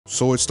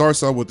So it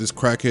starts out with this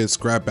crackhead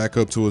scrap back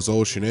up to his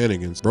old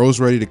shenanigans. Bro's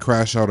ready to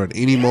crash out at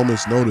any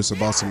moment's notice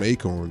about some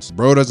acorns.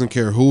 Bro doesn't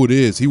care who it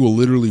is, he will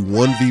literally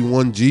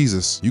 1v1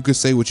 Jesus. You could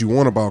say what you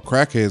want about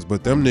crackheads,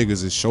 but them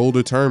niggas is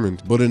shoulder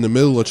determined. But in the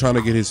middle of trying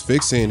to get his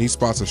fix in, he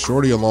spots a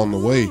shorty along the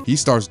way. He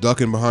starts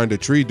ducking behind a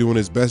tree doing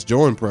his best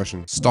Joe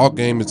impression. Stalk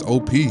game is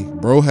OP.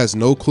 Bro has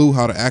no clue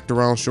how to act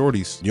around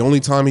shorties. The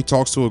only time he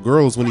talks to a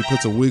girl is when he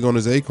puts a wig on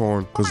his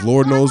acorn, cause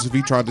Lord knows if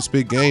he tried to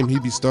spit game,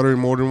 he'd be stuttering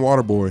more than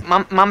Waterboy.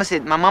 My mama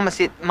said that.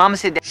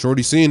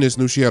 Shorty seeing this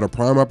knew she had a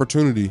prime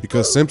opportunity,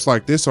 because simps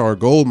like this are a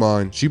gold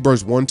mine. She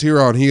burst one tear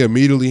out and he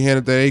immediately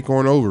handed that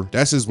acorn over.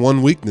 That's his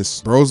one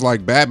weakness. Bro's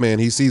like Batman,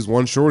 he sees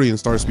one shorty and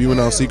starts spewing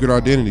out secret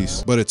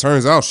identities. But it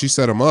turns out she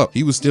set him up.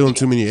 He was stealing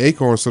too many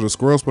acorns, so the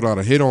squirrels put out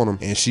a hit on him,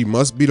 and she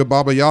must be the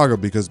Baba Yaga,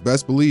 because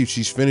best believe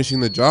she's finishing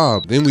the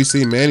job. Then we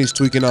see Manny's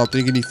tweaking out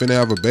thinking he finna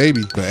have a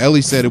baby, but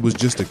Ellie said it was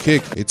just a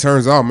kick. It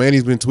turns out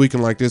Manny's been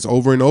tweaking like this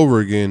over and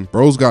over again.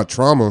 Bro's got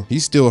trauma.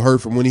 He's still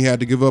hurt from when he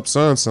had to give up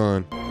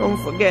Son. Don't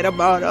forget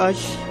about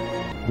us.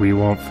 We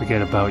won't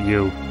forget about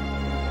you.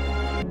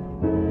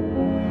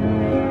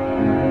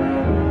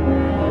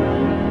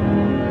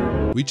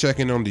 We check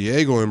in on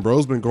Diego, and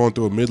bro's been going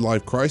through a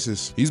midlife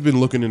crisis. He's been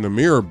looking in the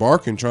mirror,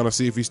 barking, trying to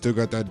see if he still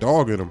got that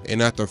dog in him.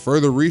 And after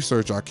further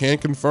research, I can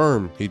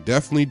confirm he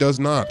definitely does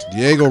not.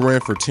 Diego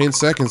ran for 10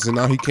 seconds and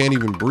now he can't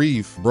even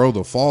breathe. Bro,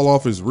 the fall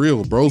off is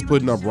real. Bro's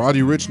putting up Roddy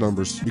Ricch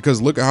numbers,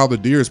 because look at how the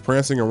deer is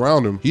prancing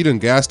around him. He done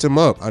gassed him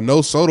up. I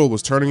know Soto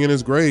was turning in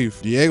his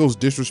grave. Diego's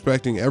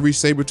disrespecting every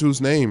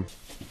Sabertooth's name.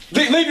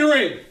 Leave your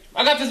ring.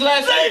 I got this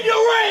last. Leave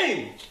your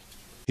ring.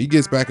 He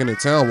gets back into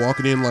town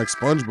walking in like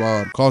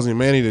SpongeBob, causing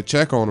Manny to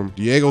check on him.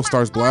 Diego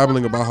starts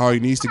blabbling about how he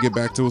needs to get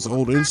back to his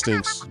old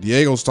instincts.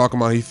 Diego's talking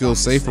about he feels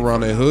safe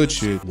around that hood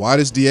shit. Why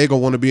does Diego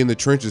want to be in the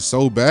trenches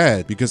so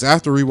bad? Because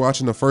after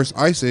rewatching the first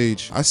Ice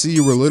Age, I see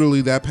you were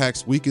literally that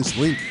pack's weakest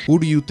link. Who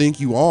do you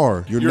think you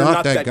are? You're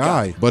not that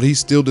guy. But he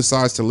still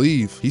decides to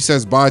leave. He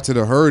says bye to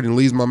the herd and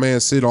leaves my man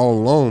Sid all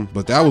alone.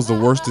 But that was the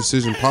worst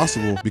decision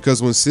possible,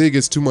 because when Sid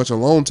gets too much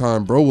alone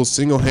time, bro will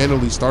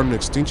single-handedly start an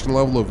extinction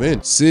level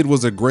event. Sid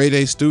was a grade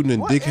A student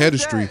in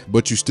dickheadistry,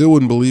 but you still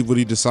wouldn't believe what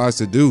he decides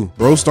to do.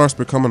 Bro starts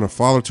becoming a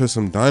father to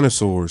some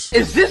dinosaurs.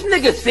 Is this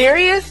nigga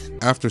serious?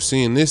 After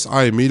seeing this,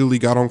 I immediately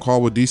got on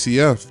call with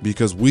DCF,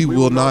 because we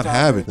will not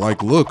have it.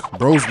 Like, look,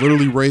 bro's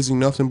literally raising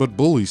nothing but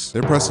bullies.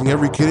 They're pressing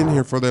every kid in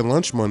here for their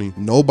lunch money.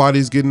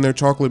 Nobody's getting their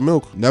chocolate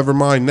milk. Never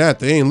mind that,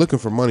 they ain't looking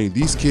for money.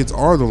 These kids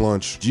are the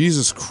lunch.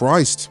 Jesus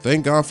Christ.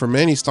 Thank God for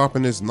Manny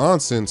stopping this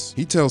nonsense.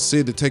 He tells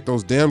Sid to take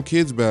those damn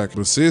kids back,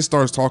 but Sid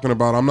starts talking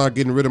about, I'm not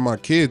getting rid of my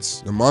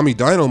kids. The mommy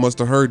dino must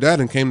have heard that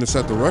and came to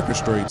set the record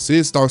straight.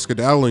 Sid starts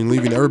skedaddling,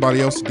 leaving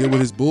everybody else to deal with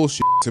his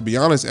bullshit. To be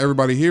honest,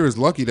 everybody here is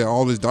lucky that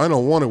all this dino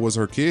wanted was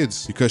her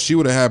kids, because she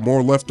would have had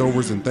more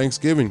leftovers than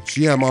Thanksgiving.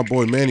 She had my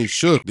boy Manny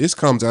shook. This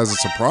comes as a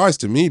surprise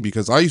to me,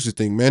 because I used to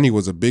think Manny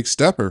was a big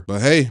stepper.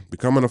 But hey,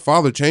 becoming a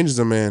father changes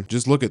a man.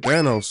 Just look at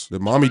Thanos. The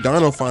mommy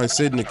dino finds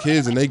Sid and the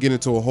kids and they get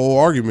into a whole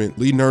argument,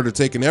 leading her to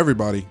taking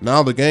everybody.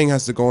 Now the gang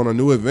has to go on a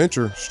new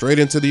adventure, straight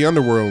into the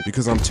underworld,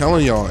 because I'm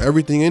telling y'all,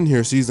 everything in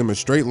here sees them as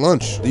straight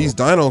lunch. These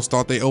dinos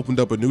thought they opened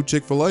up a new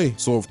Chick-fil-A.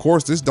 So of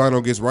course this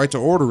dino gets right to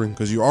ordering,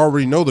 because you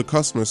already know the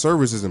customer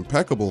service is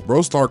impeccable.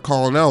 Bro start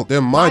calling out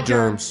them my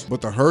germs,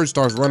 but the herd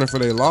starts running for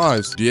their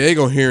lives.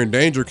 Diego, hearing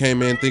danger,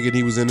 came in thinking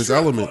he was in his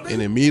element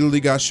and immediately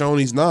got shown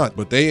he's not,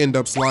 but they end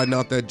up sliding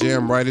out that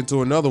jam right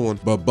into another one.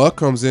 But Buck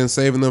comes in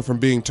saving them from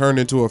being turned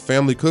into a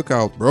family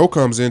cookout. Bro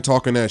comes in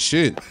talking that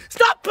shit.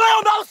 Stop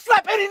playing! Don't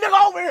slap any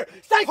nigga over here.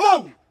 Say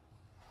something.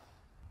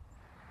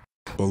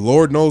 But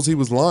Lord knows he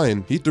was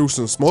lying. He threw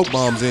some smoke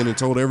bombs in and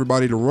told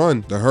everybody to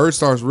run. The herd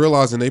starts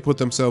realizing they put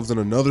themselves in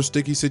another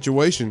sticky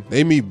situation.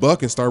 They meet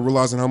Buck and start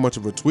realizing how much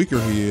of a tweaker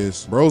he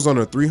is. Bro's on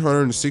a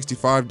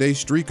 365-day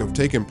streak of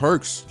taking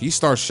perks. He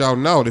starts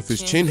shouting out if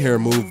his chin hair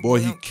moved, boy,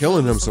 he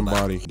killing him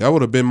somebody. That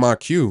would have been my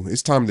cue.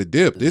 It's time to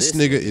dip. This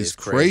nigga is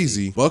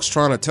crazy. Buck's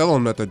trying to tell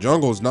him that the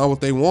jungle is not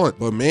what they want,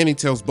 but Manny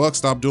tells Buck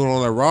stop doing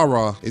all that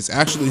rah-rah. It's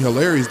actually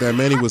hilarious that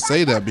Manny would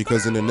say that,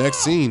 because in the next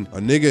scene, a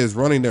nigga is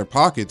running their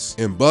pockets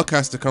and Buck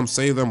has to come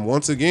save them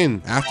once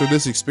again. After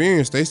this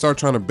experience, they start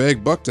trying to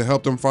beg Buck to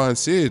help them find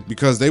Sid,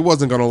 because they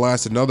wasn't gonna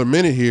last another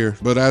minute here.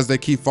 But as they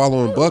keep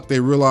following Buck, they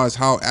realize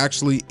how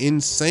actually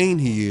insane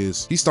he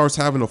is. He starts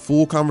having a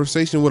full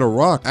conversation with a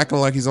rock, acting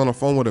like he's on the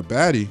phone with a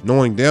baddie,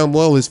 knowing damn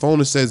well his phone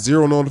has said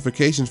 0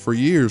 notifications for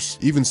years.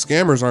 Even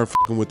scammers aren't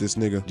fucking with this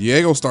nigga.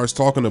 Diego starts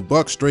talking to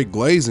Buck straight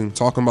glazing,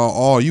 talking about,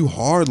 oh, you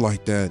hard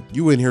like that.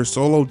 You in here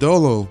solo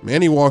dolo.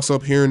 Manny walks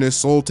up hearing this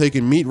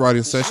soul-taking meat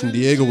riding session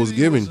Diego was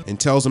giving and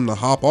tells him to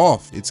hop off.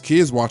 off. It's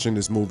kids watching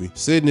this movie.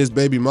 Sid and his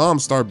baby mom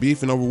start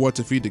beefing over what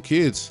to feed the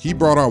kids. He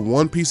brought out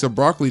one piece of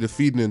broccoli to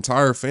feed an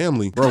entire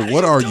family. Bro,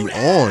 what are you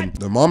on?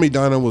 The mommy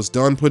dino was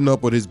done putting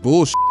up with his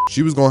bullshit.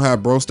 She was gonna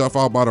have bro stuff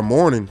out by the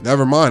morning.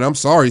 Never mind, I'm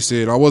sorry,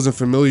 Sid. I wasn't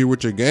familiar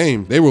with your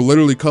game. They were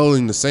literally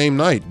cuddling the same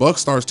night. Buck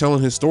starts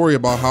telling his story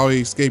about how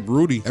he escaped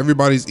Rudy.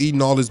 Everybody's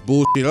eating all this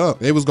bullshit up.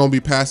 They was gonna be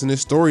passing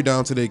this story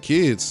down to their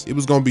kids. It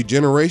was gonna be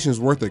generations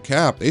worth of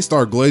cap. They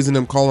start glazing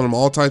them, calling them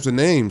all types of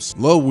names.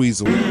 Love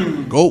Weasel,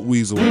 Goat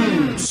Weasel,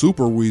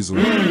 Super Weasel.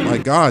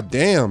 Like, god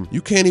damn,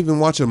 you can't even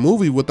watch a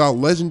movie without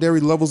legendary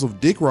levels of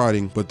dick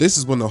riding. But this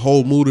is when the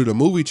whole mood of the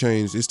movie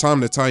changed. It's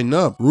time to tighten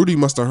up. Rudy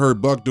must have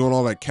heard Buck doing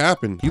all that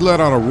capping. He let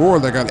out a roar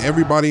that got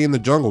everybody in the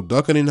jungle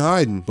ducking and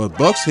hiding. But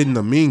Buck's hitting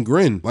a mean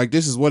grin, like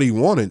this is what he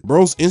wanted.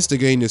 Bro's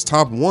instigating his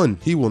top one.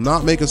 He will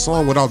not make a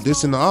song without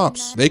dissing the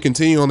ops. They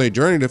continue on their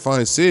journey to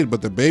find Sid,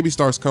 but the baby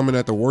starts coming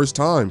at the worst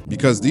time.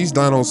 Because these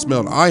dinos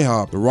smelled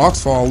IHOP, the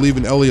rocks fall,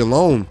 leaving Ellie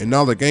alone, and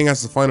now the gang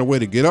has to find a way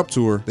to get up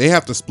to her. They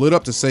have to split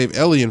up to save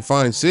Ellie and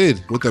find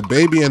Sid. With the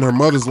baby and her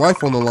mother's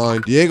life on the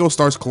line, Diego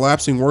starts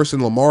collapsing worse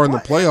than Lamar in the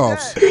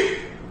playoffs.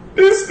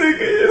 This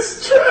nigga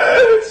is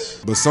trash.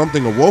 But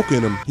something awoke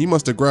in him. He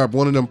must have grabbed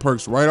one of them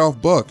perks right off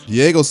Buck.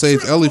 Diego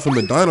saves Ellie from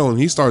the dino and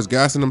he starts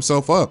gassing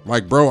himself up.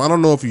 Like, bro, I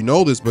don't know if you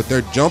know this, but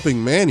they're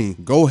jumping Manny.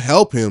 Go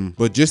help him.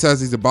 But just as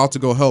he's about to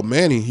go help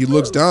Manny, he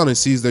looks down and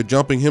sees they're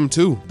jumping him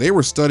too. They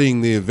were studying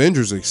the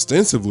Avengers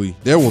extensively.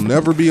 There will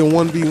never be a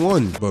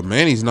 1v1, but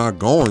Manny's not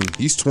going.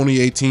 He's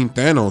 2018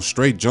 Thanos,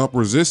 straight jump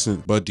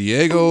resistant. But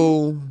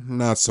Diego,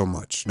 not so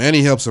much.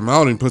 Manny helps him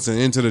out and puts an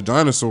end to the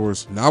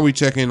dinosaurs. Now we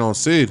check in on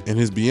Sid, and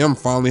his BM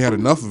finally had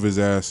enough of his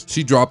ass.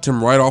 She dropped him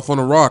right off on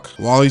a rock.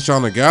 While he's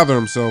trying to gather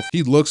himself,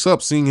 he looks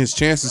up, seeing his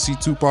chance to see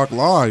Tupac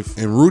live,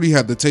 and Rudy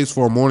had the taste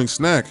for a morning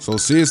snack, so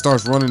Sid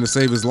starts running to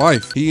save his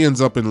life. He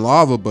ends up in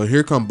lava, but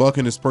here come Buck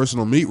and his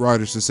personal meat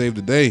riders to save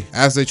the day.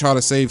 As they try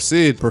to save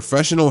Sid,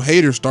 professional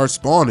haters start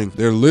spawning.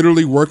 They're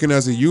literally working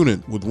as a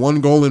unit with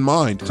one goal in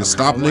mind: to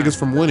stop niggas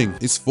from winning.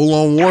 It's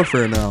full-on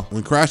warfare now.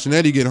 When Crash and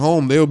Eddie get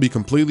home, they will be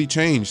completely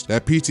changed.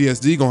 That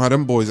PTSD gonna have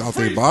them boys out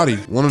their body.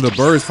 One of the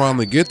birds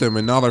finally get them,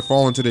 and now they're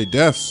falling to their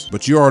deaths.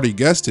 But you already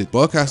guessed it,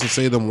 Buck has to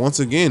save them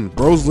once again.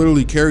 Bros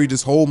literally carried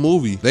this whole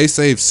movie. They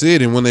save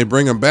Sid, and when they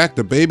bring him back,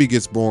 the baby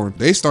gets born.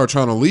 They start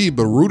trying to leave,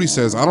 but Rudy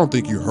says, "I don't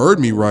think you heard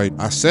me right.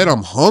 I said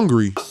I'm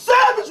hungry."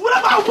 Savage,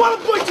 whatever I want,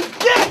 I'm going to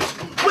get.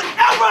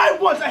 Whatever I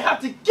want, I have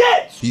to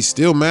get. He's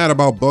still mad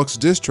about Buck's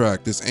diss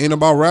track. This ain't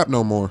about rap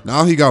no more.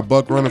 Now he got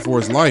Buck running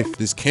for his life.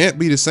 This can't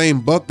be the same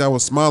Buck that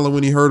was smiling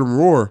when he heard him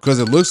roar, because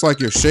it looks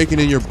like you're shaking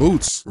in your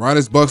boots. Right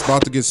as Buck's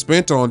about to get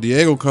spent on,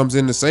 Diego comes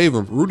in to save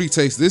him. Rudy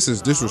takes this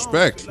as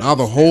disrespect. Now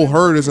the whole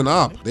herd is an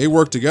op. They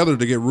work together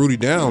to get Rudy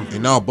down,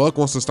 and now Buck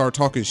wants to start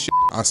talking shit.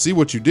 I see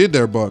what you did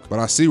there, Buck, but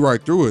I see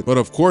right through it. But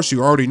of course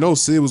you already know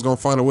Sid was gonna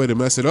find a way to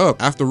mess it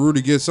up. After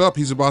Rudy gets up,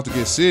 he's about to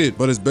get Sid,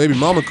 but his baby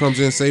mama comes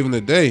in saving the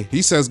day.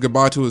 He says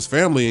goodbye to his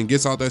family and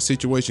gets out that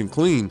situation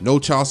clean. No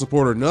child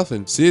support or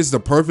nothing. Sid's the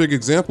perfect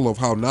example of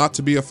how not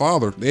to be a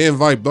father. They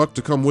invite Buck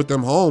to come with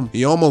them home.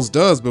 He almost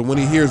does, but when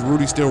he hears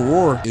Rudy still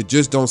roar, it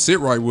just don't sit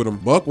right with him.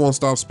 Buck won't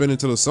stop spinning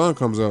till the sun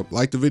comes up.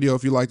 Like the video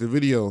if you like the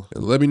video,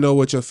 and let me know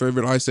what your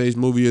favorite Ice Age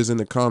movie is in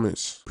the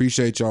comments.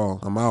 Appreciate y'all.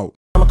 I'm out.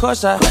 I'm a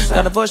course I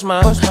gotta push my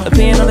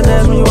opinion on the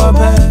days when you walk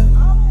past.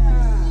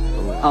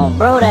 Oh,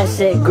 bro, that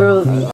shit groovy.